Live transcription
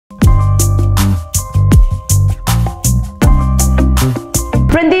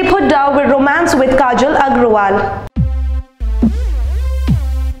Aggarwal.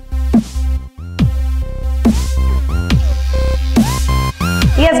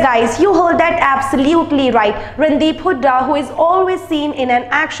 Yes guys, you heard that absolutely right. Randeep Hooda, who is always seen in an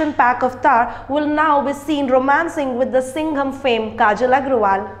action-packed avatar, will now be seen romancing with the Singham fame Kajal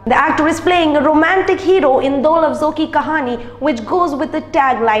Aggarwal. The actor is playing a romantic hero in Do Lafzon Ki Kahani, which goes with the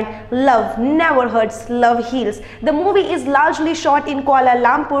tagline, "Love never hurts, love heals." The movie is largely shot in Kuala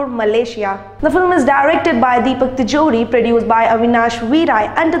Lumpur, Malaysia. The film is directed by Deepak Tijori, produced by Avinash Virai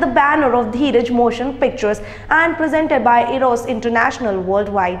under the banner of Dheeraj Motion Pictures, and presented by Eros International worldwide.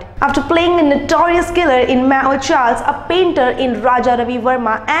 After playing a notorious killer in Mao Charles, a painter in Raja Ravi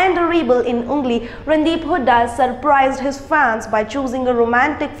Verma, and a rebel in Ungli, Randeep Hooda surprised his fans by choosing a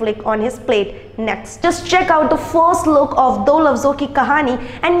romantic flick on his plate next. Just check out the first look of Do Lafzon Ki Kahani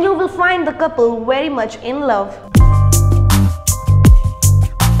and you will find the couple very much in love.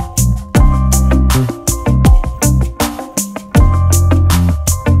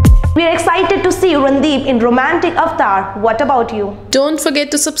 We are excited to see Randeep in romantic avatar. What about you? Don't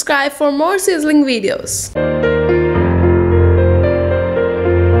forget to subscribe for more sizzling videos.